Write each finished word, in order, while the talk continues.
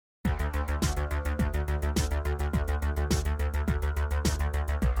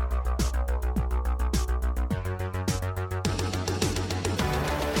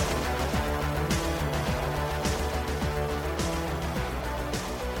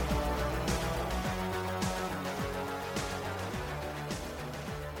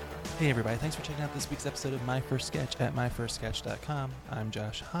Hey everybody, thanks for checking out this week's episode of My First Sketch at myfirstsketch.com. I'm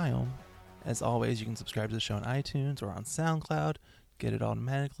Josh Hyam. As always, you can subscribe to the show on iTunes or on SoundCloud, get it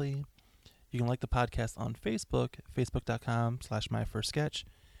automatically. You can like the podcast on Facebook, facebook.com/myfirstsketch.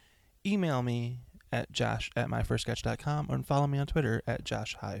 Email me at josh@myfirstsketch.com or follow me on Twitter at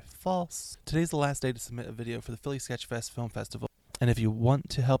joshhighfalse. Today's the last day to submit a video for the Philly Sketch Fest Film Festival. And if you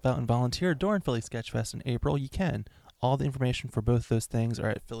want to help out and volunteer during Philly Sketch Fest in April, you can. All the information for both those things are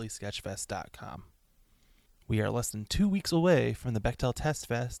at phillysketchfest.com. We are less than 2 weeks away from the Bechdel Test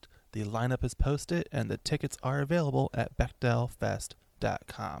Fest. The lineup is posted and the tickets are available at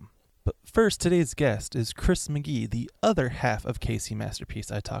bechdelfest.com. But first, today's guest is Chris McGee, the other half of KC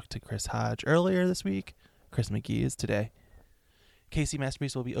Masterpiece. I talked to Chris Hodge earlier this week. Chris McGee is today. KC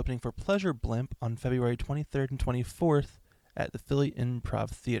Masterpiece will be opening for Pleasure Blimp on February 23rd and 24th at the Philly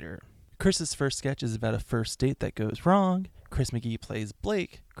Improv Theater. Chris's first sketch is about a first date that goes wrong. Chris McGee plays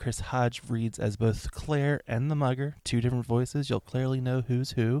Blake. Chris Hodge reads as both Claire and the mugger, two different voices. You'll clearly know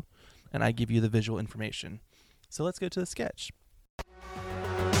who's who, and I give you the visual information. So let's go to the sketch.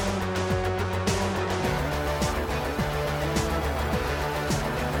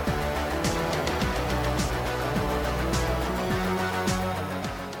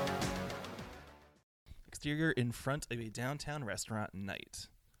 Exterior in front of a downtown restaurant night.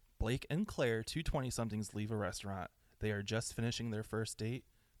 Blake and Claire, two 20-somethings, leave a restaurant. They are just finishing their first date.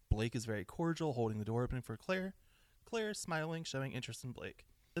 Blake is very cordial, holding the door open for Claire. Claire is smiling, showing interest in Blake.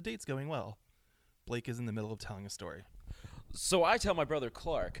 The date's going well. Blake is in the middle of telling a story. So I tell my brother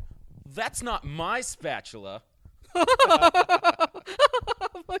Clark, that's not my spatula. Oh,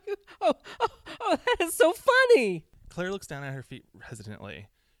 that is so funny. Claire looks down at her feet hesitantly.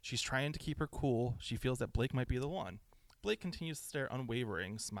 She's trying to keep her cool. She feels that Blake might be the one. Blake continues to stare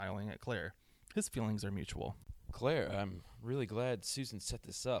unwavering, smiling at Claire. His feelings are mutual. Claire, I'm really glad Susan set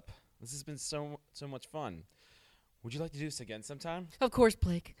this up. This has been so much fun. Would you like to do this again sometime? Of course,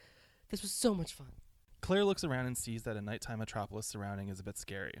 Blake. This was so much fun. Claire looks around and sees that a nighttime metropolis surrounding is a bit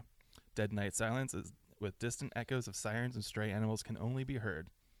scary. Dead night silence with distant echoes of sirens and stray animals can only be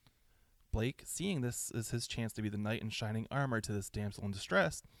heard. Blake, seeing this as his chance to be the knight in shining armor to this damsel in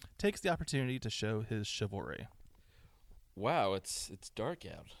distress, takes the opportunity to show his chivalry. Wow, it's dark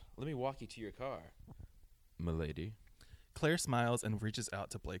out. Let me walk you to your car, milady. Claire smiles and reaches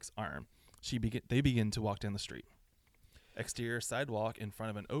out to Blake's arm. They begin to walk down the street. Exterior sidewalk in front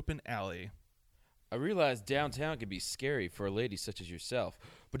of an open alley. I realize downtown can be scary for a lady such as yourself,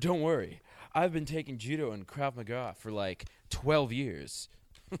 but don't worry. I've been taking judo and Krav Maga for like 12 years.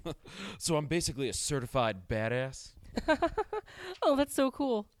 So I'm basically a certified badass. Oh, that's so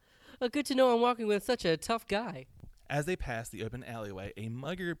cool. Good to know I'm walking with such a tough guy. As they pass the open alleyway, a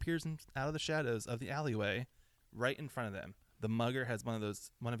mugger appears out of the shadows of the alleyway right in front of them. The mugger has one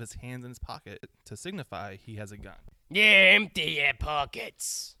of his hands in his pocket to signify he has a gun. Yeah, empty your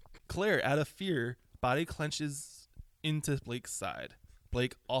pockets. Claire, out of fear, body clenches into Blake's side.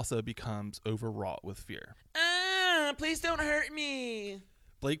 Blake also becomes overwrought with fear. Please don't hurt me.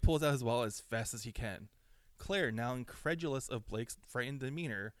 Blake pulls out his wallet as fast as he can. Claire, now incredulous of Blake's frightened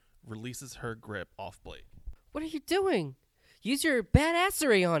demeanor, releases her grip off Blake. What are you doing? Use your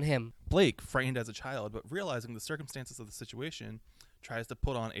badassery on him. Blake, frightened as a child, but realizing the circumstances of the situation, tries to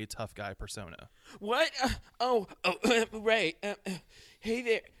put on a tough guy persona. What? Right. Hey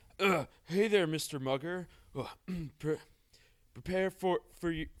there. Hey there, Mr. Mugger. Prepare for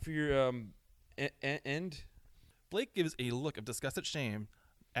your end. Blake gives a look of disgusted shame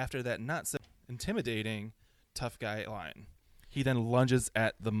after that not so intimidating tough guy line. He then lunges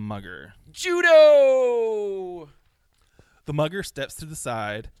at the mugger. Judo! The mugger steps to the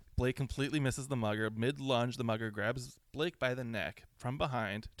side. Blake completely misses the mugger. Mid-lunge, the mugger grabs Blake by the neck from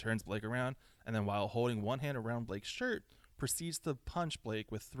behind, turns Blake around, and then while holding one hand around Blake's shirt, proceeds to punch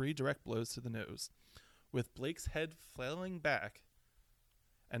Blake with 3 direct blows to the nose. With Blake's head flailing back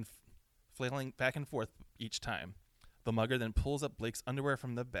and forth each time. The mugger then pulls up Blake's underwear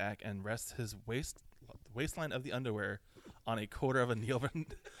from the back and rests his waistline of the underwear on a corner of a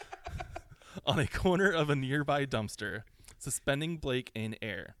nearby dumpster, suspending Blake in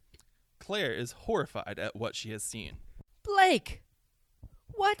air. Claire is horrified at what she has seen. Blake!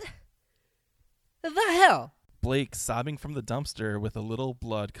 What the hell? Blake sobbing from the dumpster with a little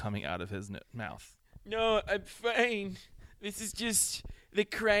blood coming out of his mouth. No, I'm fine. This is just the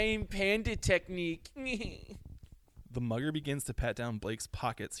crying panda technique. The mugger begins to pat down Blake's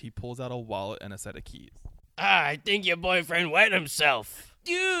pockets. He pulls out a wallet and a set of keys. I think your boyfriend wet himself.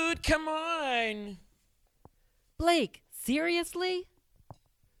 Dude, come on. Blake, seriously?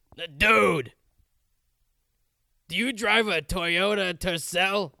 Dude, do you drive a Toyota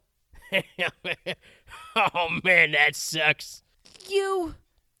Tercel? Oh, man, that sucks. You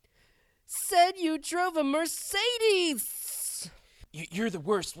said you drove a Mercedes. You're the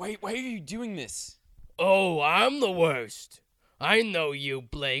worst. Why are you doing this? Oh, I'm the worst. I know you,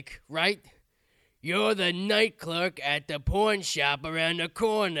 Blake, right? You're the night clerk at the pawn shop around the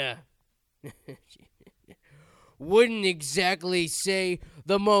corner. Wouldn't exactly say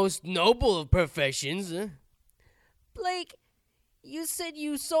the most noble of professions, huh? Blake, you said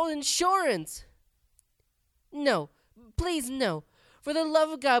you sold insurance. No, please no. For the love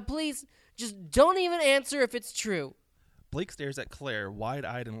of God, please just don't even answer if it's true. Blake stares at Claire,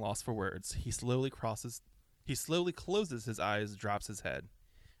 wide-eyed and lost for words. He slowly closes his eyes, drops his head.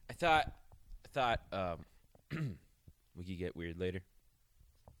 I thought we could get weird later.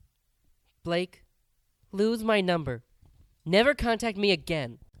 Blake, lose my number. Never contact me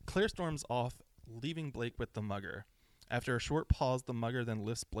again. Claire storms off, leaving Blake with the mugger. After a short pause, the mugger then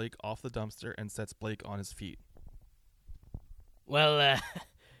lifts Blake off the dumpster and sets Blake on his feet. Well,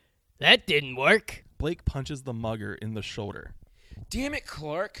 that didn't work. Blake punches the mugger in the shoulder. Damn it,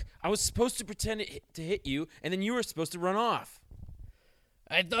 Clark. I was supposed to pretend to hit you, and then you were supposed to run off.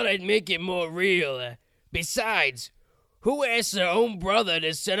 I thought I'd make it more real. Besides, who asks their own brother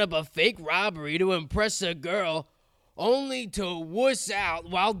to set up a fake robbery to impress a girl only to wuss out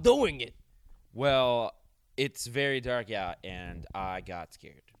while doing it? Well, it's very dark out, and I got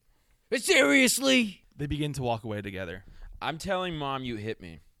scared. Seriously? They begin to walk away together. I'm telling Mom you hit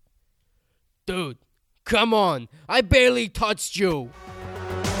me. Dude, come on. I barely touched you.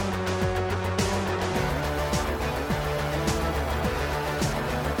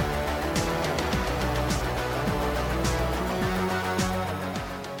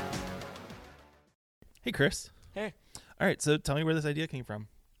 Hey, Chris. Hey. All right, so tell me where this idea came from.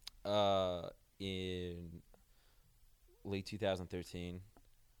 In late 2013,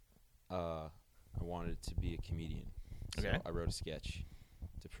 I wanted to be a comedian. Okay. So I wrote a sketch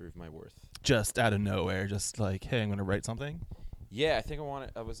to prove my worth. Just out of nowhere, just like, hey, I'm going to write something? Yeah, I couldn't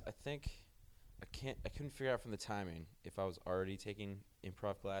figure out from the timing if I was already taking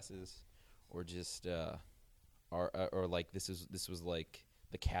improv classes or just or like this was like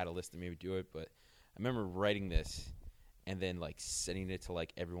the catalyst to maybe do it, but I remember writing this and then like sending it to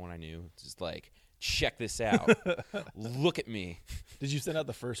like everyone I knew, just like, check this out. Look at me. Did you send out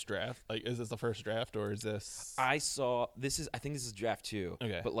the first draft? Like, is this the first draft or is this? I think this is draft 2.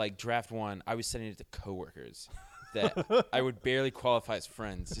 Okay. But like draft 1, I was sending it to coworkers that I would barely qualify as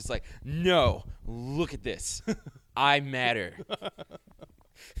friends. Just like, no, look at this. I matter.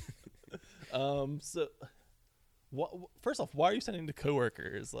 So, first off, why are you sending to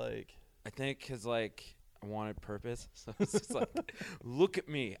coworkers? Like, I think because like I wanted purpose. So it's just like, look at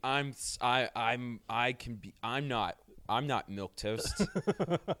me. I'm not milk toast.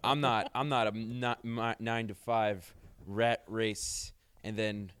 I'm not a 9 to 5 rat race and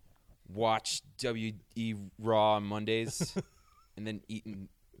then watch WE Raw on Mondays and then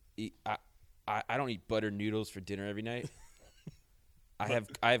I don't eat buttered noodles for dinner every night. I'm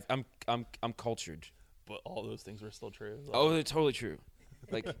cultured. but all those things were still true. Like, Oh, they're totally true.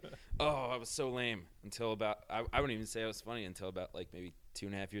 Like, oh, I was so lame until about, I wouldn't even say I was funny until about like maybe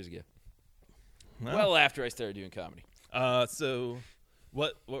 2.5 years ago. no. Well, after I started doing comedy. So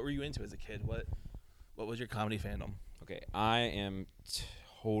what were you into as a kid? What was your comedy fandom? Okay, I am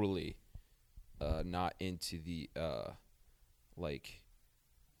totally not into the like,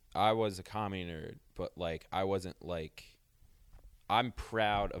 I was a comedy nerd, but like I wasn't like, I'm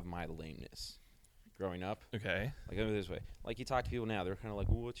proud of my lameness growing up. Okay. Like, let me this way. Like, you talk to people now, they're kind of like,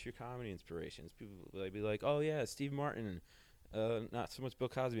 well, what's your comedy inspirations? People like be like, oh yeah, Steve Martin, not so much Bill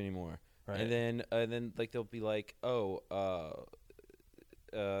Cosby anymore. Right. And then like they'll be like, oh,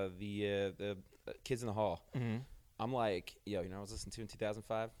 the Kids in the Hall. Mm-hmm. I'm like, yo, you know what I was listening to in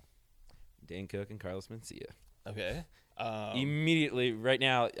 2005? Dane Cook and Carlos Mencia. Okay. Immediately, right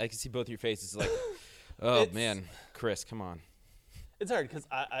now, I can see both your faces. Like, oh man, Chris, come on. It's hard because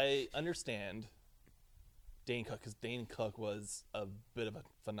I understand Dane Cook, because Dane Cook was a bit of a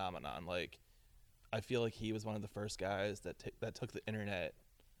phenomenon. Like, I feel like he was one of the first guys that took the internet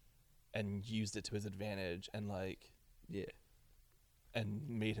and used it to his advantage, and like, Yeah. and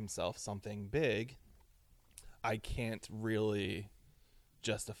made himself something big. I can't really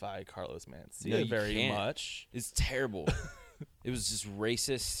justify Carlos Mencia No, you very can't. much. It's terrible. It was just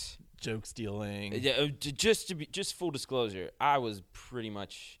racist. Joke stealing. Yeah, just full disclosure, I was pretty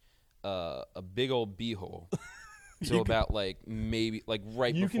much a big old beehole. So about like maybe like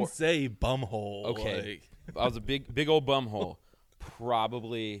right You before. can say bumhole. Okay. Like, I was a big old bumhole.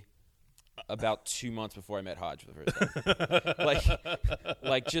 Probably about 2 months before I met Hodge for the first time.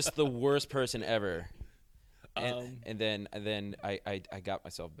 like just the worst person ever. And then I got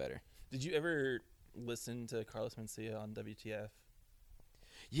myself better. Did you ever listen to Carlos Mencia on WTF?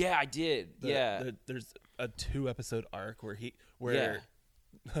 Yeah, I did. There's a 2-episode arc where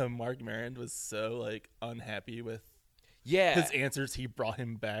Mark Maron was so like unhappy with his answers. He brought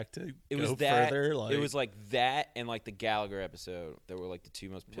him back to go further. It was like that and like the Gallagher episode that were like the 2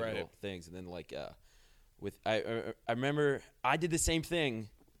 most pivotal things. And then like I remember I did the same thing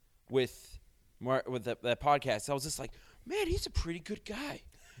with that podcast. I was just like, man, he's a pretty good guy.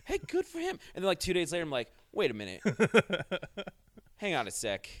 Hey, good for him. And then like 2 days later, I'm like, wait a minute. Hang on a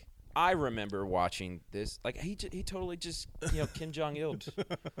sec. I remember watching this. Like he totally just Kim Jong Il,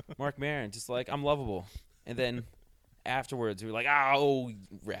 Mark Maron, just like I'm lovable. And then afterwards we were like, oh,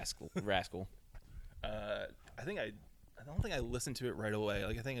 rascal. I don't think I listened to it right away.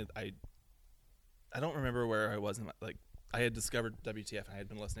 Like I don't remember where I was in I had discovered WTF and I had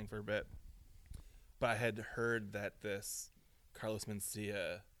been listening for a bit, but I had heard that this Carlos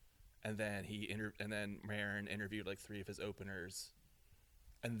Mencia, and then then Maron interviewed like 3 of his openers,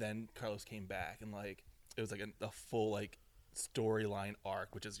 and then Carlos came back and like it was like a full like storyline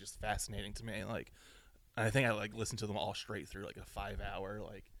arc, which is just fascinating to me. Like I think I like listened to them all straight through like a 5-hour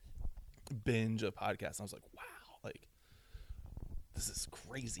like binge of podcasts. And I was like, wow, like this is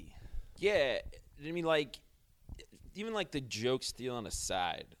crazy. Yeah, I mean, like even like the joke stealing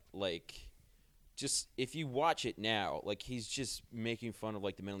aside, like just if you watch it now, like he's just making fun of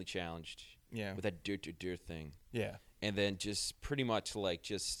like the mentally challenged, with that dirt thing, and then just pretty much like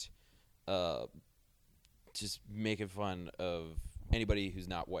just making fun of anybody who's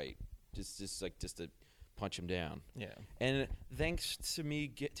not white, just to punch him down. And thanks to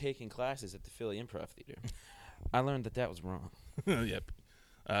me taking classes at the Philly Improv Theater, I learned that was wrong. Yep.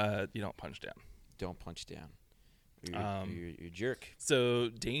 You don't punch down. Don't punch down. You're a jerk. So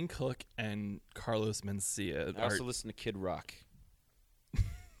Dane Cook and Carlos Mencia. I also listen to Kid Rock.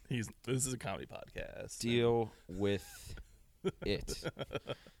 This is a comedy podcast. Deal with it.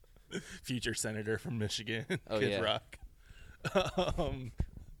 Future senator from Michigan, Oh, Kid yeah. Rock.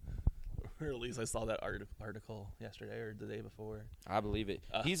 Or at least I saw that article yesterday or the day before. I believe it.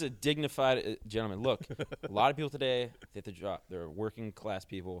 He's a dignified gentleman. Look, a lot of people today, they have to drop. They're working class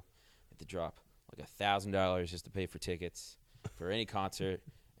people. They have to drop like $1,000 just to pay for tickets for any concert,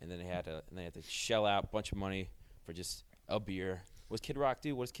 and then they had to shell out a bunch of money for just a beer. What does Kid Rock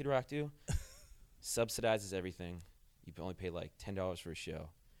do? Subsidizes everything. You only pay like $10 for a show,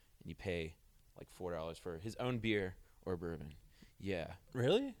 and you pay like $4 for his own beer or bourbon. Yeah.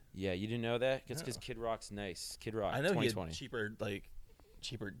 Really? Yeah, you didn't know that? It's No. because Kid Rock's nice. Kid Rock, I know he 2020. had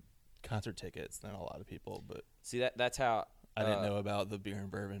cheaper concert tickets than a lot of people, but See that's how I didn't know about the beer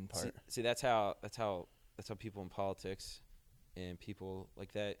and bourbon part. See that's how people in politics and people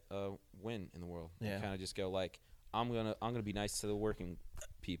like that win in the world. Yeah. They kind of just go like, I'm gonna be nice to the working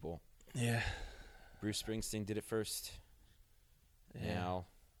people. Yeah. Bruce Springsteen did it first. Yeah. Now,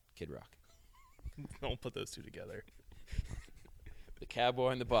 Kid Rock. Don't put those two together. The Cowboy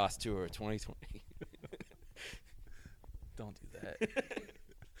and the Boss Tour 2020. Don't do that.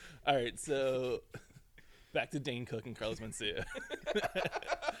 All right, so back to Dane Cook and Carlos Mencia.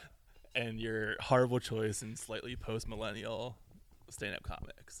 And your horrible choice in slightly post-millennial stand-up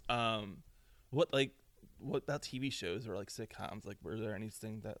comics. What about TV shows or like sitcoms? Like, were there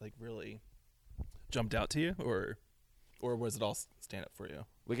anything that like really jumped out to you, or was it all stand-up for you?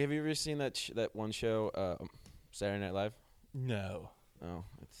 Like, have you ever seen that one show, Saturday Night Live? No. Oh,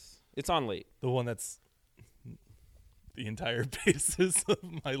 it's on late. The one that's the entire basis of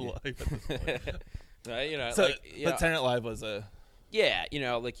my life at this point. So, but Saturday Night Live was a... Yeah,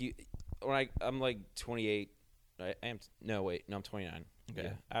 like I'm like 28. I'm 29. Okay.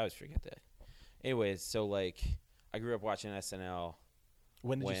 Yeah, I always forget that. Anyways, so like I grew up watching SNL.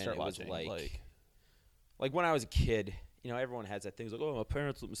 When did you start it was watching? Like when I was a kid, everyone has that thing. It's like, oh, my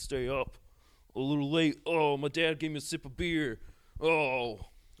parents let me stay up a little late. Oh, my dad gave me a sip of beer. Oh.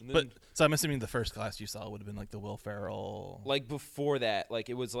 And then, so I'm assuming the first class you saw would have been like the Will Ferrell. like before that, like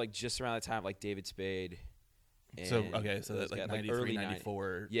it was like just around the time like David Spade. So and that those like guys, 93, early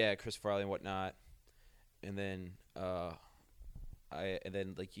 94. Yeah, Chris Farley and whatnot. And then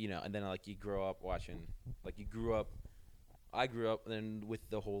you grow up watching, like I grew up then with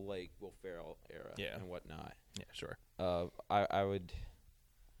the whole like Will Ferrell era and whatnot. Yeah, sure. I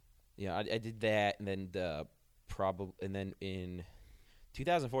did that, and then and then in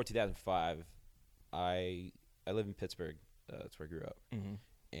 2004, 2005, I live in Pittsburgh. That's where I grew up. Mm-hmm.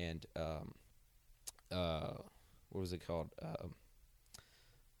 And what was it called?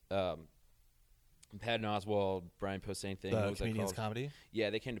 Patton Oswalt, Brian Posehn thing. What The was that comedians called? comedy. Yeah,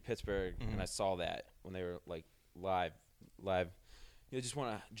 they came to Pittsburgh, Mhm. and I saw that when they were like live. You just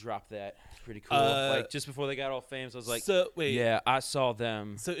want to drop that. Pretty cool. Like just before they got all famous, I was like, so wait, yeah, I saw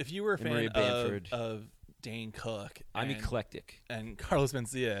them. So if you were a and fan Maria Bamford. of Dane Cook, I'm and, eclectic. and Carlos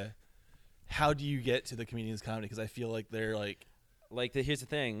Mencia, how do you get to the comedians comedy? Because I feel like they're like Like, here's the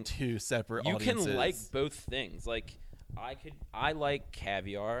thing. two separate You audiences. can like both things. Like, I like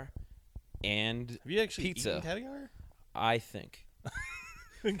caviar and Have you actually pizza. eaten caviar? I think.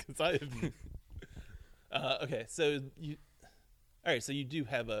 Because I have. Okay, so you. All right, so you do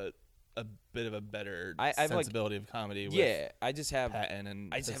have a bit of a better I've like- sensibility of comedy. With Yeah, I just have Patton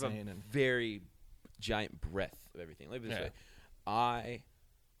and I just have a Posehn and very giant breadth of everything. Like this Yeah. way,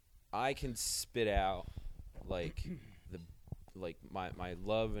 I can spit out like my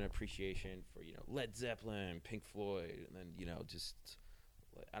love and appreciation for Led Zeppelin, Pink Floyd, and then just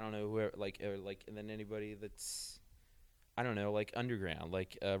like, I don't know where and then anybody that's I don't know like underground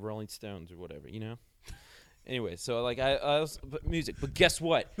like Rolling Stones or whatever. Anyway, so like I also, but music. But guess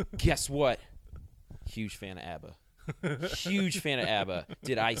what? Huge fan of ABBA. Huge fan of ABBA.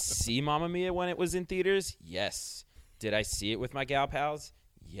 Did I see Mamma Mia when it was in theaters? Yes. Did I see it with my gal pals?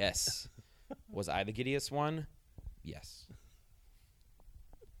 Yes. Was I the giddiest one? Yes.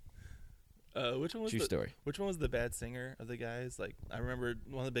 which one was True the, story. Which one was the bad singer of the guys? Like I remember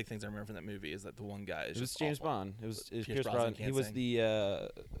one of the big things I remember from that movie is that the one guy is It was just James awful. Bond. It was Pierce Pierce Brosnan Brosnan. can't He was sing. the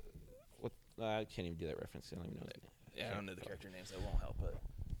what? I can't even do that reference. I don't even know his name. Yeah, I don't know the character names, so it won't help. But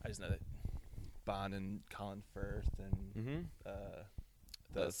I just know that Bond and Colin Firth and Mm-hmm.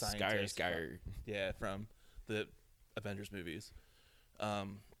 the scientist, Skyr. yeah, from the Avengers movies.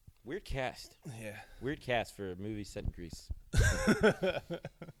 Weird cast. Yeah, Weird cast for a movie set in Greece.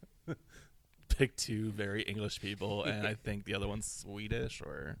 pick two very English people, and I think the other one's Swedish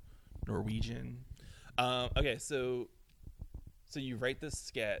or Norwegian. Okay, so you write this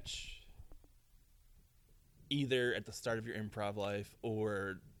sketch either at the start of your improv life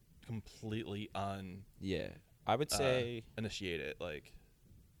or completely Yeah, I would say. initiate it. Like,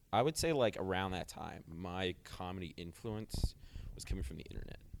 I would say like around that time, my comedy influence was coming from the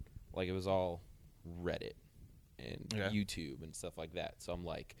internet. Like it was all Reddit and Okay. YouTube and stuff like that. So I'm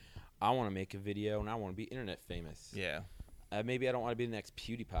like, I want to make a video and I want to be internet famous. yeah, Maybe I don't want to be the next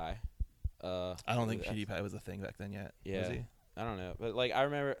PewDiePie. I don't think that's- PewDiePie was a thing back then yet. Yeah. Was he? I don't know, but like I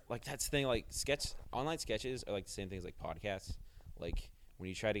remember, like that's the thing. Like online sketches are like the same things like podcasts. Like when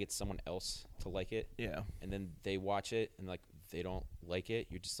you try to get someone else to like it, Yeah. and then they watch it and like they don't like it,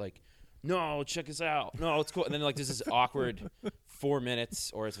 you're just like, no, check us out. No, it's cool. And then like there's this awkward 4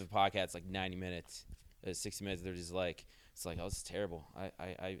 minutes, or it's a podcast it's like 90 minutes, 60 minutes. They're just like, it's like, oh, this is terrible.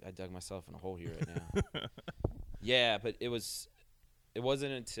 I dug myself in a hole here right now. Yeah, but it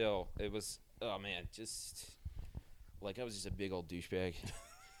wasn't until it was, oh man, just like I was just a big old douchebag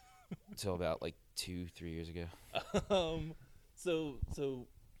until about like 2-3 years ago. So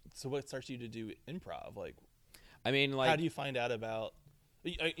what starts you to do improv? Like, I mean, like, how do you find out about?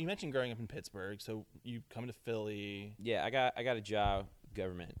 You mentioned growing up in Pittsburgh, so you come to Philly. yeah, I got a job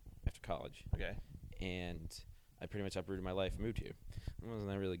government after college, Okay. and I pretty much uprooted my life and moved here. It wasn't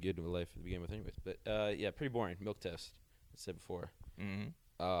that really good of a life to begin with, anyways. But yeah, pretty boring. Milk toast, I said before. Mm-hmm.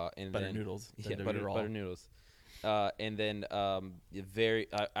 And Butter then noodles. yeah, Then butter noodles. And then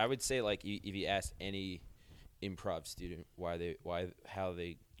I would say like if you ask any improv student how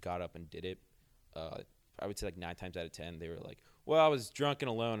they got up and did it, I would say like 9 times out of 10 they were like, well, I was drunk and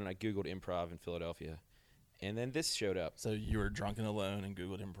alone and I Googled improv in Philadelphia, and then this showed up, So you were drunk and alone and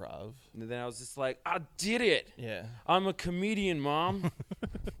Googled improv. and then I was just like, I did it. Yeah. I'm a comedian, Mom.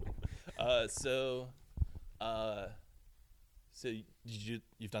 So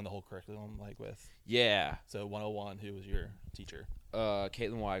you've done the whole curriculum like with Yeah. so 101. Who was your teacher?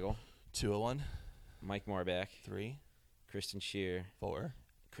 Caitlin Weigel, 201, Mike Marbach, 3, Kristen Shear, 4.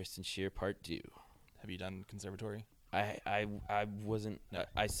 Kristen Shear Part 2. Have you done conservatory? I wasn't. No.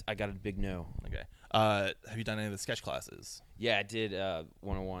 I got a big no. Okay. Have you done any of the sketch classes Yeah, I did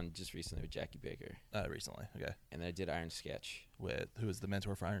 101 just recently with Jackie Baker, recently? Okay. and then I did Iron Sketch. With who was the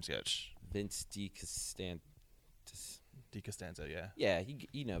mentor for Iron Sketch? Vince DiCostanzo. DiCostanzo. Yeah. Yeah,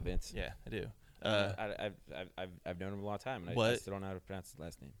 you know Vince. Yeah, I do. I've known him a long time, and I What- still don't know how to pronounce his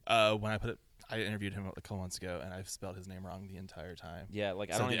last name. When I interviewed him a couple months ago, and I've spelled his name wrong the entire time. Yeah, like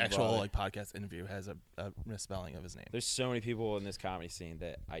I So don't the even actual bother. like podcast interview has a misspelling of his name. There's so many people in this comedy scene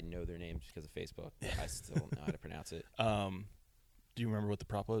that I know their names because of Facebook. But I still don't know how to pronounce it. Do you remember what the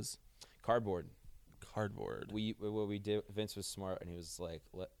prop was? Cardboard. Cardboard. What we did. Vince was smart, and he was like,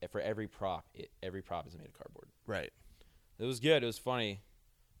 for every prop is made of cardboard. Right. It was good. It was funny.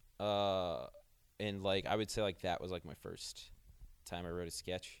 and like I would say like that was like my first time I wrote a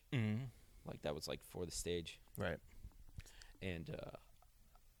sketch. Mm-hmm. Like that was like for the stage, Right. and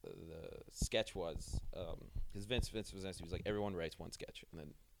the sketch was because Vince was nice. He was like, everyone writes one sketch and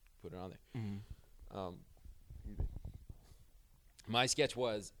then put it on there. Mm-hmm. My sketch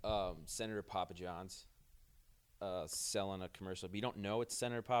was Senator Papa John's selling a commercial, but you don't know it's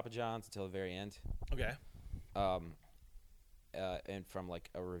Senator Papa John's until the very end. Okay. And from like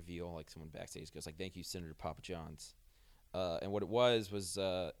a reveal, like someone backstage goes like, "Thank you, Senator Papa John's." And what it was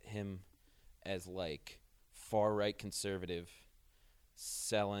him as like far right conservative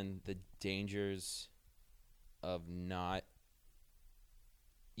selling the dangers of not.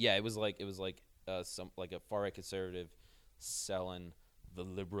 Yeah, it was like some like a far right conservative selling the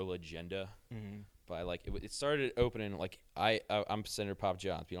liberal agenda. Mm-hmm. By like it started opening like I'm Senator Papa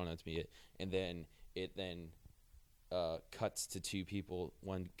John's. You don't know it's me yet, and then it cuts to two people,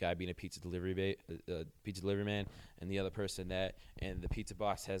 one guy being a pizza delivery man, and the other person and the pizza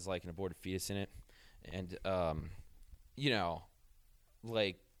box has like an aborted fetus in it, and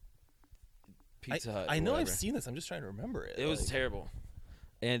like Pizza Hut. I know whatever. I've seen this. I'm just trying to remember it. It was terrible,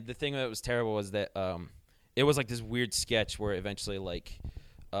 and the thing that was terrible was that it was like this weird sketch where eventually like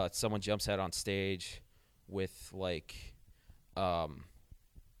someone jumps out on stage with like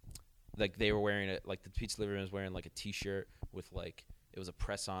they were wearing it, like the pizza delivery man was wearing like a T-shirt with like it was a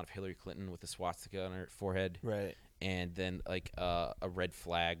press on of Hillary Clinton with a swastika on her forehead, right. and then like a red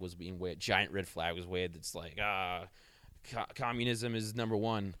flag was being waved, giant red flag was waved. It's like communism is number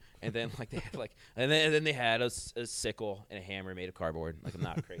one, and then like they had like and then they had a sickle and a hammer made of cardboard. Like I'm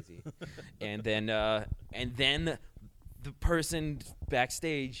not crazy, and then the person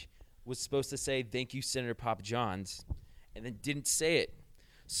backstage was supposed to say thank you, Senator Papa John's, and then didn't say it.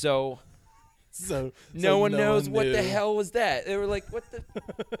 So no one knows what the hell was that. They were like, what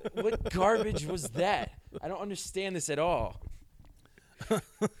garbage was that? I don't understand this at all.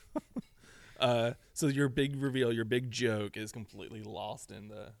 So your big reveal, your big joke is completely lost in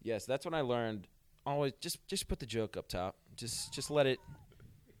the... Yes, that's when I learned always just put the joke up top. Just let it...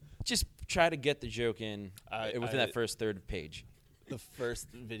 Just try to get the joke in within that first third page. The first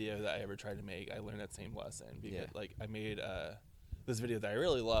video that I ever tried to make, I learned that same lesson. Because like I made this video that I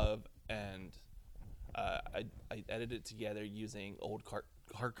really love, and I edited it together using old car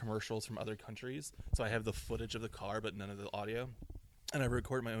commercials from other countries. So I have the footage of the car, but none of the audio. And I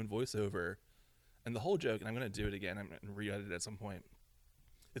recorded my own voiceover. And the whole joke, and I'm going to do it again, I'm going to re-edit it at some point.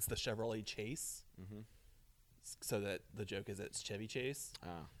 It's the Chevrolet Chase. Mm-hmm. So that the joke is that it's Chevy Chase.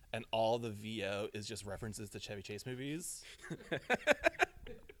 Oh. And all the VO is just references to Chevy Chase movies.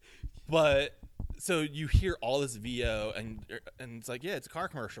 But so you hear all this VO and it's like, yeah, it's a car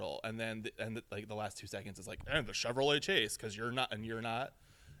commercial. And then like the last 2 seconds is like, and the Chevrolet Chase, because you're not and you're not.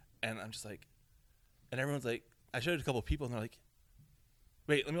 And I'm just like, and everyone's like, I showed it to a couple of people and they're like,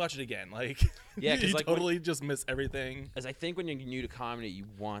 wait, let me watch it again. Like, yeah, you like totally just miss everything. As I think when you're new to comedy, you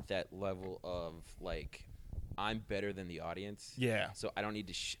want that level of like, I'm better than the audience. Yeah. So I don't need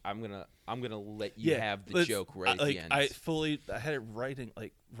to. I'm gonna let you have the joke right at the end. I had it writing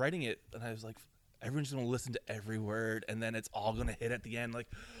it, and I was like, everyone's gonna listen to every word, and then it's all gonna hit at the end. Like,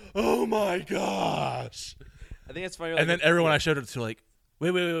 oh my gosh. I think it's funny. And then everyone I showed it to like,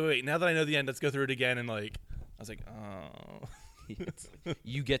 wait. Now that I know the end, let's go through it again. And like, I was like, oh.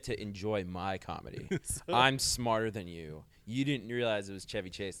 You get to enjoy my comedy. I'm smarter than you. You didn't realize it was Chevy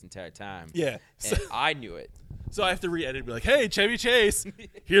Chase the entire time. Yeah. And I knew it. So I have to re-edit and be like, hey, Chevy Chase,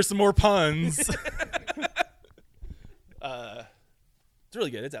 here's some more puns. It's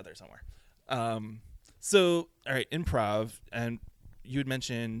really good. It's out there somewhere. So, all right, improv. And you had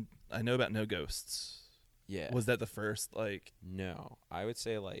mentioned, I know about No Ghosts. Yeah. Was that the first, like? No. I would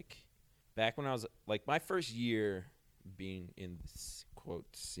say, like, back when I was, like, my first year being in this, quote,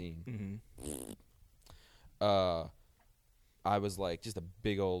 scene, I was, like, just a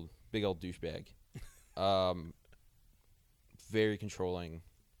big old douchebag. Very controlling.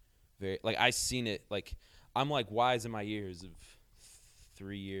 Very, like, I seen it, like, I'm, like, wise in my years of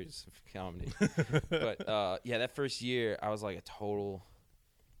 3 years of comedy. But, yeah, that first year, I was, like, a total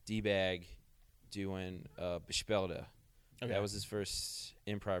D-bag doing Bespelda. Okay. That was his first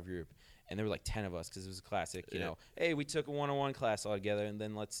improv group. And there were like 10 of us because it was a classic, you know, hey, we took a 101 class all together and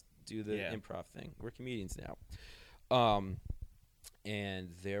then let's do the improv thing. We're comedians now. And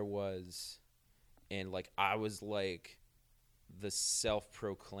there was, and like I was like the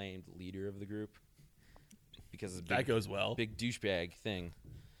self-proclaimed leader of the group because of that goes well. Big douchebag thing.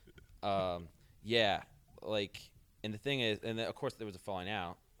 Yeah, like, and the thing is, and then of course there was a falling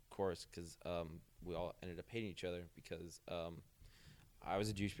out, of course, because we all ended up hating each other because I was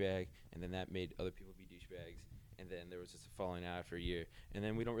a douchebag, and then that made other people be douchebags, and then there was just a falling out after a year, and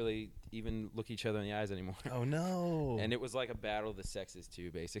then we don't really even look each other in the eyes anymore. Oh no. And it was like a battle of the sexes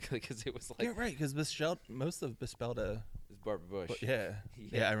too, basically, because it was like You're right, because most of Bispelda. it was Barbara Bush. Yeah.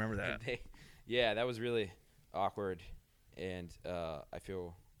 Yeah, I remember that. Yeah, that was really awkward, and I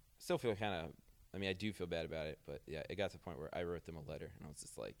still feel kind of. I mean, I do feel bad about it, but yeah, it got to the point where I wrote them a letter, and I was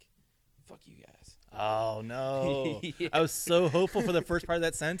just like, "Fuck you guys." Oh no. Yeah. I was so hopeful for the first part of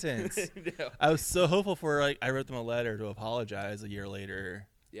that sentence. No. I was so hopeful for I wrote them a letter to apologize a year later.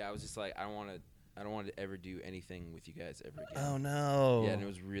 Yeah, I was just like, I don't want to ever do anything with you guys ever again. Oh no. Yeah, and it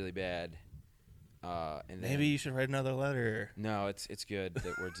was really bad. And then, Maybe you should write another letter. No, it's good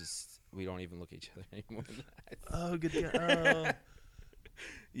that we don't even look at each other anymore. Oh, good. Oh.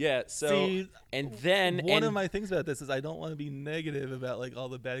 Yeah. So See, and then one of my things about this is I don't want to be negative about like all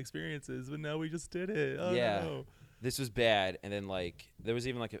the bad experiences, but now we just did it. Oh, Yeah. no. This was bad, and then like there was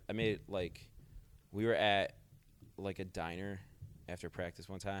even like I made it like we were at like a diner after practice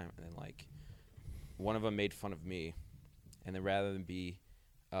one time, and then like one of them made fun of me, and then rather than be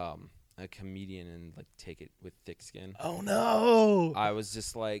a comedian and like take it with thick skin, Oh no. I was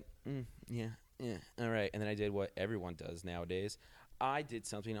just like, yeah, all right, and then I did what everyone does nowadays. I did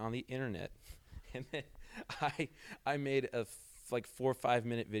something on the internet, and then I made a like 4 or 5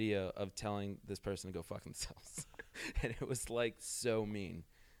 minute video of telling this person to go fuck themselves, and it was like so mean.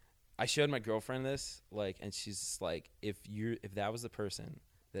 I showed my girlfriend this, like, and she's just like, if that was the person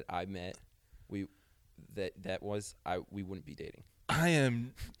that I met, we wouldn't be dating. I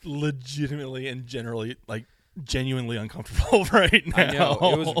am legitimately and generally like genuinely uncomfortable right now. I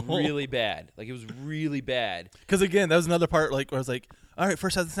know it was really bad. Like it was really bad. Because again, that was another part like where I was like, all right,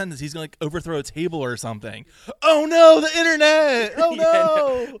 first half of the sentence, he's gonna like overthrow a table or something. Oh no, the internet! Oh Yeah,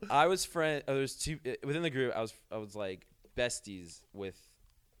 no! I was there's two within the group. I was like besties with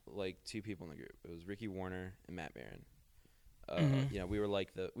like 2 people in the group. It was Ricky Warner and Matt Barron. You know, we were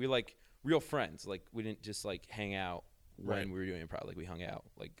like real friends. Like we didn't just like hang out Right. when we were doing improv. Like we hung out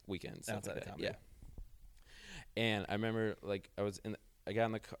like weekends, stuff Outside like of that. comedy. Yeah. And I remember like I got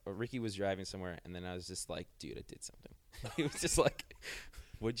in the car, Ricky was driving somewhere, and then I was just like, dude, I did something. He was just like,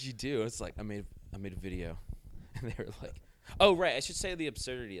 what'd you do? It's like I made a video, and they were like, oh right, I should say the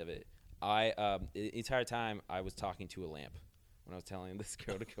absurdity of it. The entire time I was talking to a lamp when I was telling this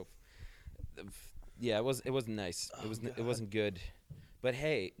girl to go. Yeah, it wasn't nice. It wasn't good. But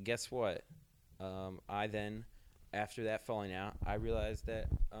hey, guess what? I then, after that falling out, I realized that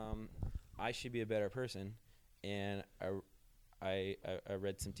I should be a better person, and I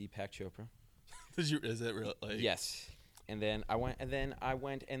read some Deepak Chopra. Is it real? Like, Yes, and then I went,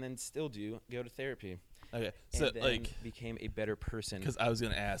 and then still go to therapy. Okay, so and then like, became a better person. because I was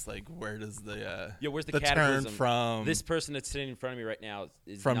gonna ask, like, where does the Where's the turn cataclysm from this person that's sitting in front of me right now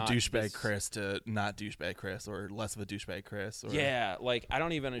is from not douchebag this- Chris to not douchebag Chris, or less of a douchebag Chris, or Yeah, like I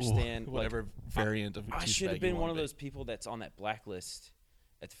don't even understand whatever variant of I douchebag should have you been one wanna of be. those people that's on that blacklist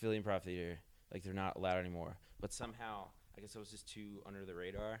at the Philly Improv Theater. Like they're not allowed anymore. But somehow, I guess I was just too under the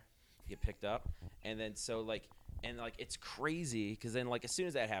radar to get picked up. And then so like it's crazy because then like as soon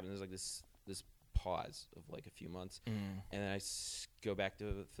as that happens, there's like this pause of like a few months, and then I go back to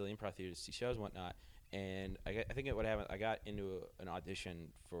the Philly Improv Theater to see shows and whatnot. And I think what happened, I got into an audition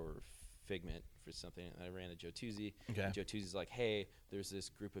for Figment for something, and I ran to Joe Tuzzi. Okay. And Joe Tuzzi's like, hey, there's this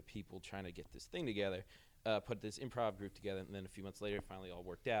group of people trying to get this thing together, put this improv group together, and then a few months later, it finally all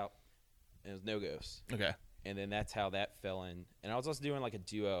worked out, and it was No Ghost. Okay. And then that's how that fell in. And I was also doing like a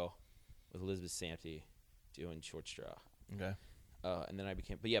duo with Elizabeth Samty doing Short Straw. Okay. And then I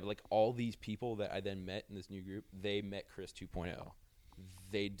became, but like all these people that I then met in this new group, they met Chris 2.0.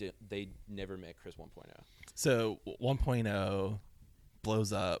 They never met Chris 1.0. So 1.0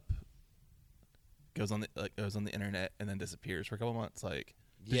 blows up, goes on the internet, and then disappears for a couple months. Like,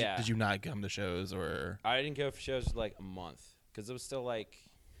 did you not come to shows, or? I didn't go for shows for like a month because it was still like,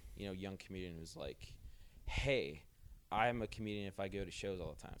 young comedian who's like, hey, I'm a comedian if I go to shows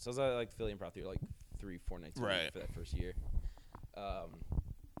all the time. So I was at like Philly Improv Theater like 3-4 nights a week for that first year.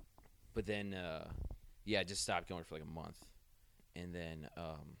 But then, I just stopped going for like a month. And then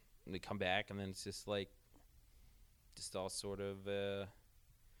they come back, and then it's just like, just all sort of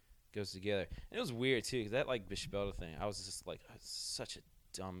goes together. And it was weird, too, because that like Bispelda thing, I was just like, such a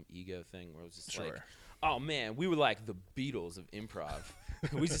dumb ego thing where it was just like, oh, man, we were like the Beatles of improv.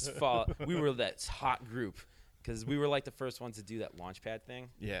 We were that hot group because we were like the first ones to do that Launchpad thing.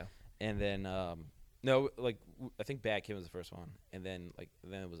 Yeah. And then, no, like, I think Bad Kid was the first one. And then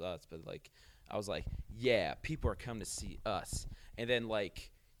it was us. But, like, I was like, yeah, people are coming to see us. And then,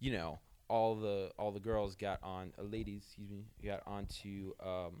 like, all the girls got on, ladies, excuse me, got onto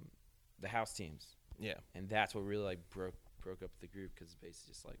the house teams, Yeah. and that's what really like broke up the group, because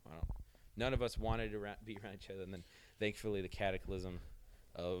basically just like none of us wanted to be around each other, and then thankfully the cataclysm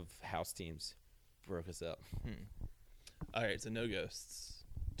of house teams broke us up. All right, so No Ghosts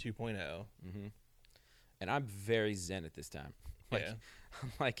 2.0. Mm-hmm. And I'm very zen at this time. Like,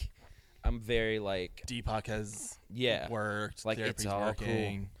 Yeah. I'm very like Deepak has worked. Like, it's therapy's all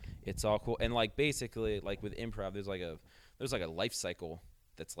working. cool. It's all cool. And like basically like with improv, there's like a life cycle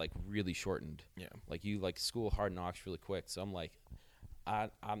that's like really shortened. Yeah. Like you like school hard knocks really quick. So I'm like, I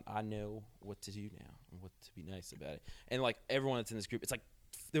know what to do now and what to be nice about it. And like everyone that's in this group, it's like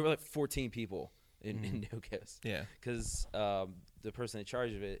there were like 14 people in No Ghosts. Yeah. Because the person in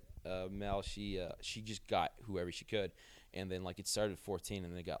charge of it, Mel, she just got whoever she could, and then like it started at 14,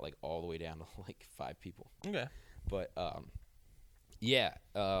 and then it got like all the way down to like 5 people. Okay. But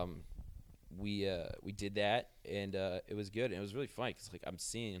we did that, and it was good, and it was really funny because like I'm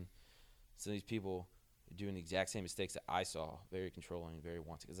seeing some of these people doing the exact same mistakes that I saw, very controlling, very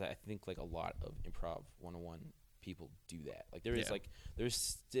wanting. Because I think like a lot of improv 101 people do that. Like there is like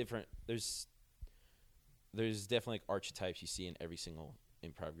there's definitely like archetypes you see in every single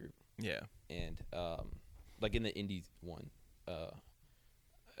improv group. Yeah. And like in the indie one,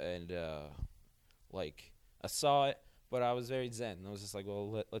 like I saw it, but I was very zen. I was just like,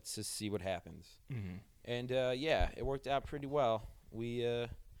 well, let's just see what happens. Mm-hmm. And it worked out pretty well. We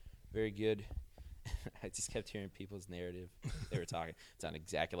very good. I just kept hearing people's narrative. They were talking. It sounded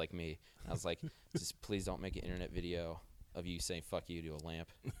exactly like me. I was like, just please don't make an internet video of you saying "fuck you" to a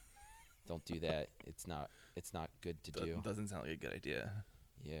lamp. Don't do that. It's not good to do. Doesn't sound like a good idea.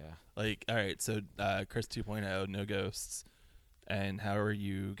 Yeah. Like, all right, so Chris 2.0, No Ghosts, and how are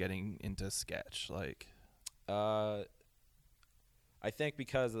you getting into sketch? Like, I think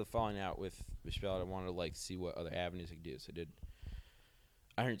because of the falling out with Michelle, I wanted to like see what other avenues I could do. So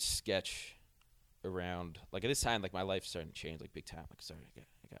I heard sketch around like at this time, like my life started to change like big time. Like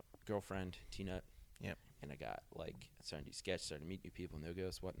I got a girlfriend, T-Nut. Yep. And I got like starting to do sketch, starting to meet new people, No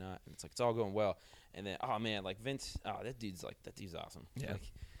Ghosts, whatnot. And it's like it's all going well. And then oh man, like Vince, that dude's awesome. Yeah.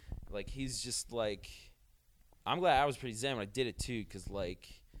 Like he's just like, I'm glad I was pretty zen when I did it too, because like,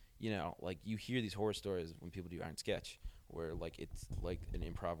 you know, like you hear these horror stories when people do iron sketch, where like it's like an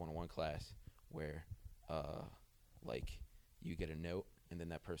improv 101 class where like you get a note and then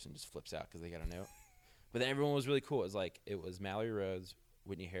that person just flips out because they got a note. But then everyone was really cool. It was Mallory Rhodes,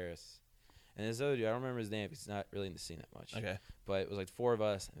 Whitney Harris, and this other dude, I don't remember his name because he's not really in the scene that much. okay. But it was like 4 of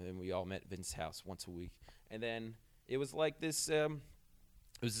us, and then we all met at Vince's house once a week. And then it was like this, it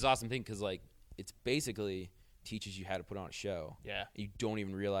was this awesome thing because like it's basically teaches you how to put on a show. Yeah. You don't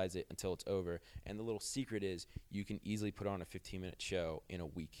even realize it until it's over. And the little secret is you can easily put on a 15-minute show in a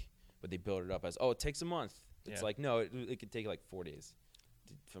week. But they build it up as, it takes a month. It's like, no, it could take like 4 days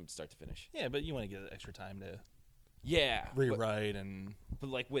from start to finish. Yeah, but you want to get extra time to rewrite and... But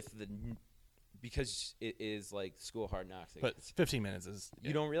like because it is like school hard knocks. But 15 minutes is...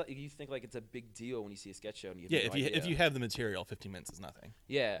 You don't realize, you think like it's a big deal when you see a sketch show. And you have no if idea. you have the material, 15 minutes is nothing.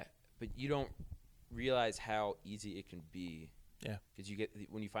 Yeah, but you don't realize how easy it can be. Yeah. Because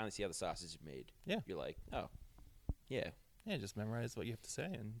when you finally see how the sausage is made, Yeah. you're like, oh, yeah. Yeah, just memorize what you have to say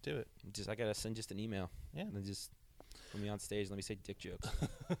and do it. I gotta send just an email. Yeah. And then just put me on stage. Let me say dick jokes.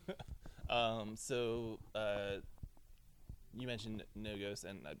 So you mentioned No Ghost,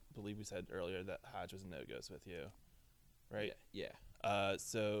 and I believe we said earlier that Hodge was a No Ghost with you, right? Yeah.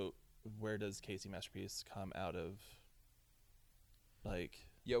 So where does Casey Masterpiece come out of? Like,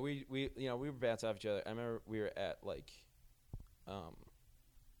 Yeah, we were bouncing off each other. I remember we were at like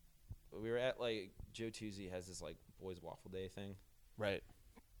Joe Tuzzi has this like boys waffle day thing, right?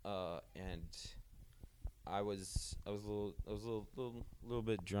 and I was a little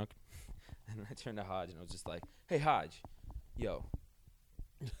bit drunk, and I turned to Hodge and I was just like, "Hey Hodge, yo,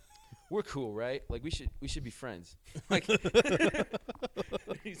 we're cool, right? Like we should be friends." Like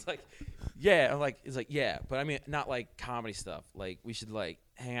he's like, "Yeah." I'm like, he's like, "Yeah," but I mean not like comedy stuff. Like we should like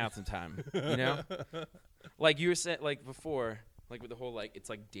hang out sometime, you know? Like you were saying like before, like with the whole like it's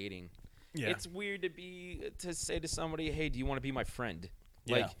like dating. Yeah. It's weird to say to somebody, "Hey, do you want to be my friend?"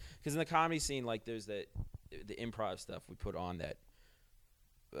 Yeah. Like, because in the comedy scene, like, there's the improv stuff we put on that.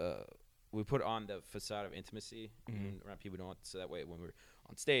 We put on the facade of intimacy around people who don't. So that way, when we're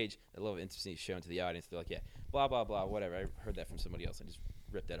on stage, that level of intimacy is shown to the audience. They're like, "Yeah, blah blah blah, whatever." I heard that from somebody else and just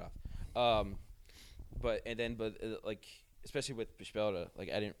ripped that off. But like, especially with Bishbelda,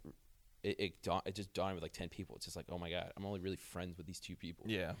 like I didn't. It just dawned with like 10 people. It's just like, oh my god, I'm only really friends with these 2 people.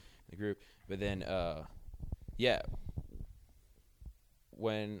 Yeah. In the group. But then,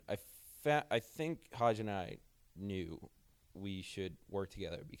 when I I think Hodge and I knew we should work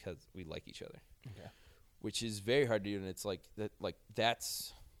together because we like each other. Okay. Which is very hard to do, and it's like that. Like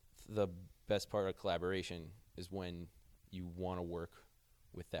that's the best part of collaboration is when you want to work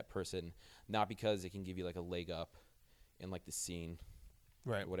with that person, not because it can give you like a leg up in like the scene,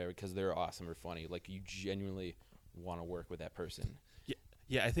 Right. or whatever, because they're awesome or funny. Like you genuinely want to work with that person.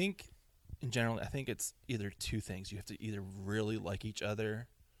 Yeah, I think in general, I think it's either two things. You have to either really like each other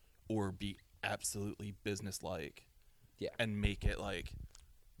or be absolutely businesslike. Yeah. And make it like,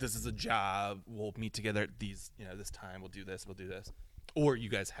 this is a job. We'll meet together at these, this time. We'll do this. We'll do this. Or you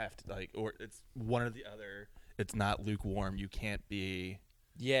guys have to like, or it's one or the other. It's not lukewarm. You can't be.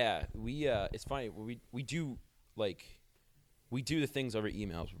 Yeah, we. It's funny. We do like, we do the things over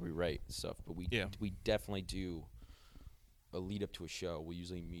emails where we write stuff, but we definitely do a lead up to a show. We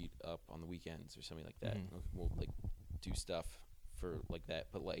usually meet up on the weekends or something like that. We'll like do stuff for like that.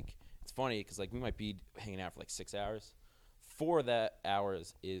 But like, it's funny because like we might be hanging out for like 6 hours. 4 of that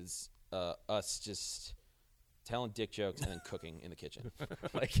hours is us just telling dick jokes and then cooking in the kitchen.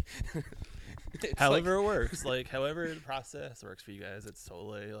 Like, However it works, like however the process works for you guys, it's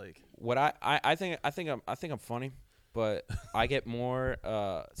totally like what I think I'm funny, but I get more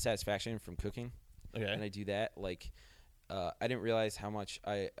satisfaction from cooking. okay. And I do that. Like, I didn't realize how much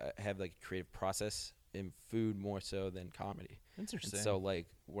I have like a creative process in food more so than comedy. Interesting. And so like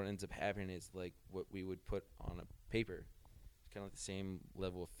what ends up happening is like what we would put on a paper. It's kind of like the same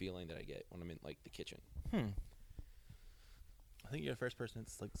level of feeling that I get when I'm in like the kitchen. I think you're the first person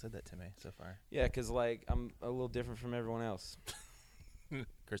that's like said that to me so far. Yeah, because like I'm a little different from everyone else.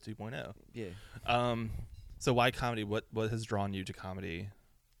 Chris 2.0. Yeah. So why comedy? What has drawn you to comedy?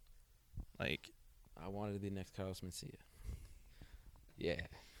 Like, I wanted to be the next Carlos Mencia. Yeah.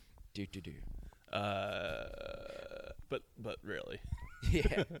 Do. But really,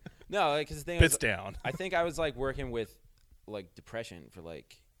 Yeah. No, like, cause the thing bits is, down. I think I was like working with like depression for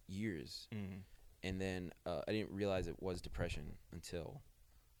like years, Mm. and then I didn't realize it was depression until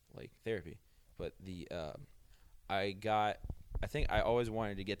like therapy. But I think I always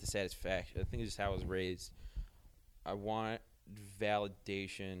wanted to get the satisfaction. I think it's just how I was raised. I want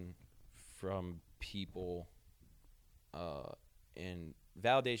validation from people, and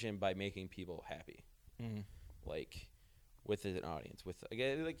validation by making people happy. Mm. Like with an audience, with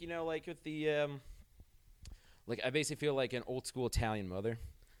again, like like with the like I basically feel like an old school Italian mother.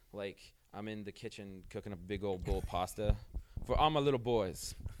 Like I'm in the kitchen cooking up a big old bowl of pasta for all my little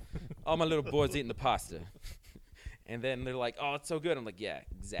boys. All my little boys eating the pasta, and then they're like, "Oh, it's so good." I'm like, "Yeah,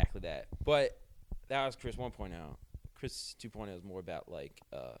 exactly that." But that was Chris 1.0. Chris 2.0 is more about like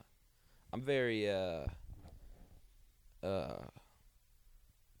I'm very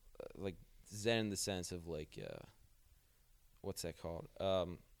like Zen in the sense of like what's that called? Not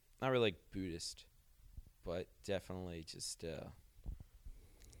really like Buddhist, but definitely just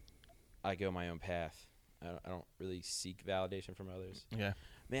I go my own path. I don't really seek validation from others. Yeah.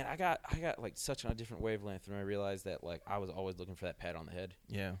 Man, I got like such a different wavelength when I realized that like I was always looking for that pat on the head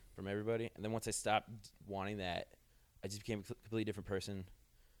Yeah. from everybody, and then once I stopped wanting that, I just became a completely different person,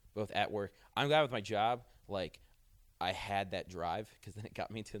 both at work. I'm glad with my job, like I had that drive because then it got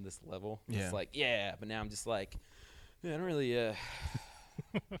me to this level. Yeah. It's like, yeah, but now I'm just like, yeah, I don't really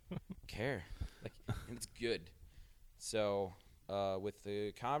care. Like, and it's good. So with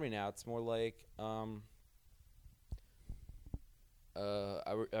the comedy now, it's more like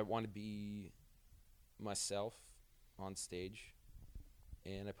I want to be myself on stage,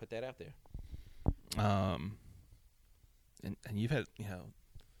 and I put that out there. And you've had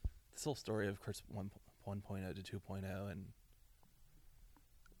this whole story of Chris 1.0 to 2.0, and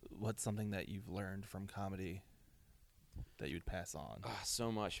what's something that you've learned from comedy that you would pass on?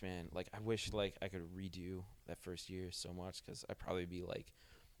 So much, man. Like I wish like I could redo that first year so much because I'd probably be like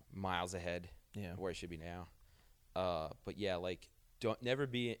miles ahead Yeah. of where I should be now. But yeah, like never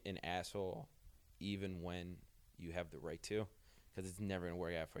be an asshole even when you have the right to, because it's never gonna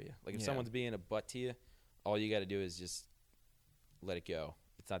work out for you. Like if Yeah. someone's being a butt to you, all you got to do is just let it go.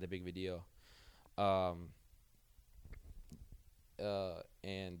 It's not that big of a deal. I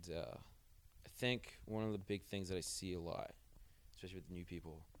think one of the big things that I see a lot, especially with new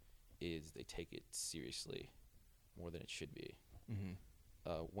people, is they take it seriously more than it should be. Mm-hmm.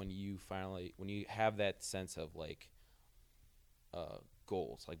 When you have that sense of like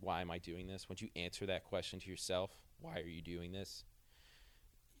goals, like why am I doing this? Once you answer that question to yourself, why are you doing this?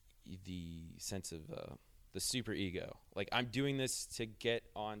 The sense of the super ego, like I'm doing this to get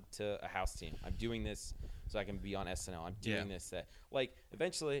onto a house team. I'm doing this so I can be on SNL. I'm doing this, that. Like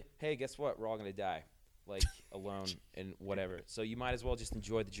eventually, hey, guess what? We're all gonna die. like alone and whatever. So you might as well just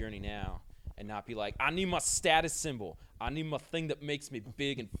enjoy the journey now and not be like, I need my status symbol. I need my thing that makes me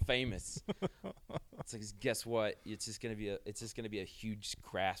big and famous. It's like, guess what? It's just gonna be a huge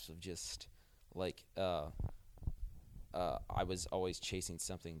grasp of just like I was always chasing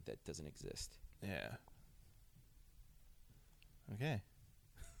something that doesn't exist. Yeah. Okay.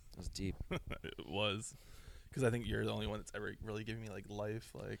 That was deep. It was. Because I think you're the only one that's ever really giving me like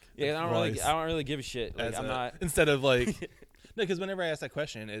life, like Yeah, advice I don't really give a shit. Like I'm not. Instead of like, no, because whenever I ask that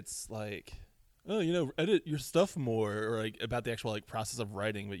question, it's like, oh, edit your stuff more, or like about the actual like process of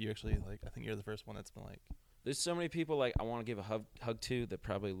writing. But you actually like, I think you're the first one that's been like, There's so many people like I want to give a hug to that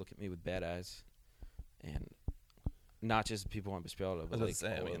probably look at me with bad eyes, and not just people on Bespelta, but like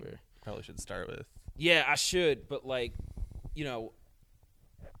all over. Probably should start with. Yeah, I should, but like,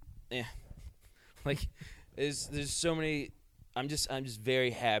 like there's so many. I'm just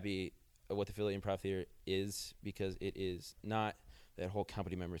very happy at what the Philly Improv Theater is, because it is not that whole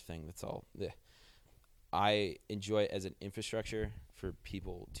company member thing. That's all. I enjoy it as an infrastructure for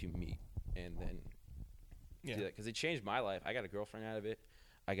people to meet and then do that, because it changed my life. I got a girlfriend out of it.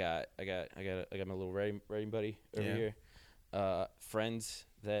 I got my little writing buddy over here. Friends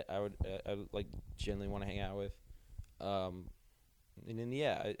that I would like genuinely want to hang out with. And then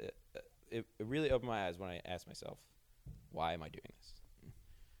it really opened my eyes when I asked myself, why am I doing this?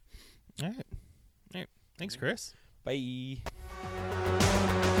 All right. Thanks, Chris. Bye.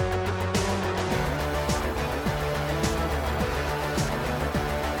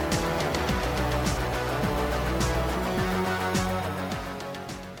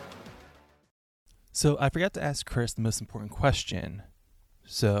 So I forgot to ask Chris the most important question.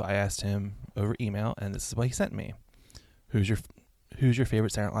 So I asked him over email, and this is what he sent me. Who's your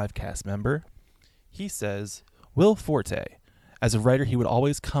favorite Saturday Night Live cast member? He says Will Forte. As a writer, he would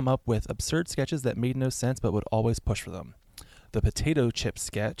always come up with absurd sketches that made no sense but would always push for them. The potato chip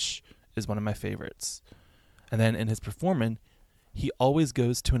sketch is one of my favorites. And then in his performance, he always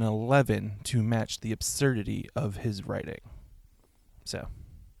goes to an 11 to match the absurdity of his writing. So,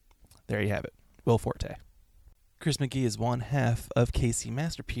 there you have it. Will Forte. Chris McGee is one half of KC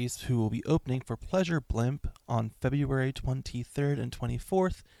Masterpiece, who will be opening for Pleasure Blimp on February 23rd and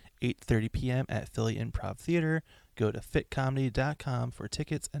 24th, 8:30 p.m. at Philly Improv Theater. Go to fitcomedy.com for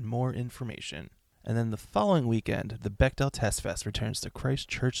tickets and more information. And then the following weekend, the Bechdel Test Fest returns to Christ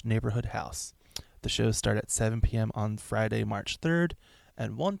Church Neighborhood House. The shows start at 7 p.m. on Friday, March 3rd,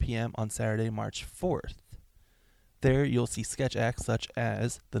 and 1 p.m. on Saturday, March 4th. There, you'll see sketch acts such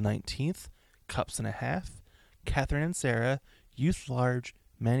as The 19th, Cups and a Half, Catherine and Sarah, Youth Large,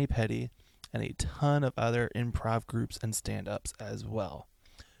 Manny Petty, and a ton of other improv groups and stand-ups as well.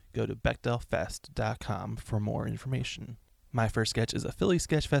 Go to BechdelFest.com for more information. My First Sketch is a Philly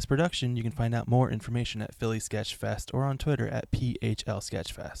Sketchfest production. You can find out more information at Philly Sketchfest or on Twitter at PHL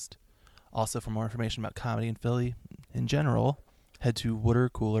Sketchfest. Also, for more information about comedy in Philly in general, head to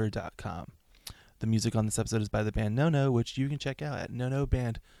watercooler.com. The music on this episode is by the band Nono, which you can check out at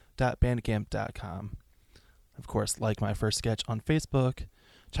nonoband.bandcamp.com. Of course, like My First Sketch on Facebook.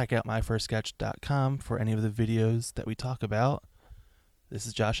 Check out myfirstsketch.com for any of the videos that we talk about. This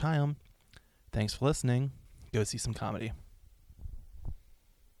is Josh Hyam. Thanks for listening. Go see some comedy.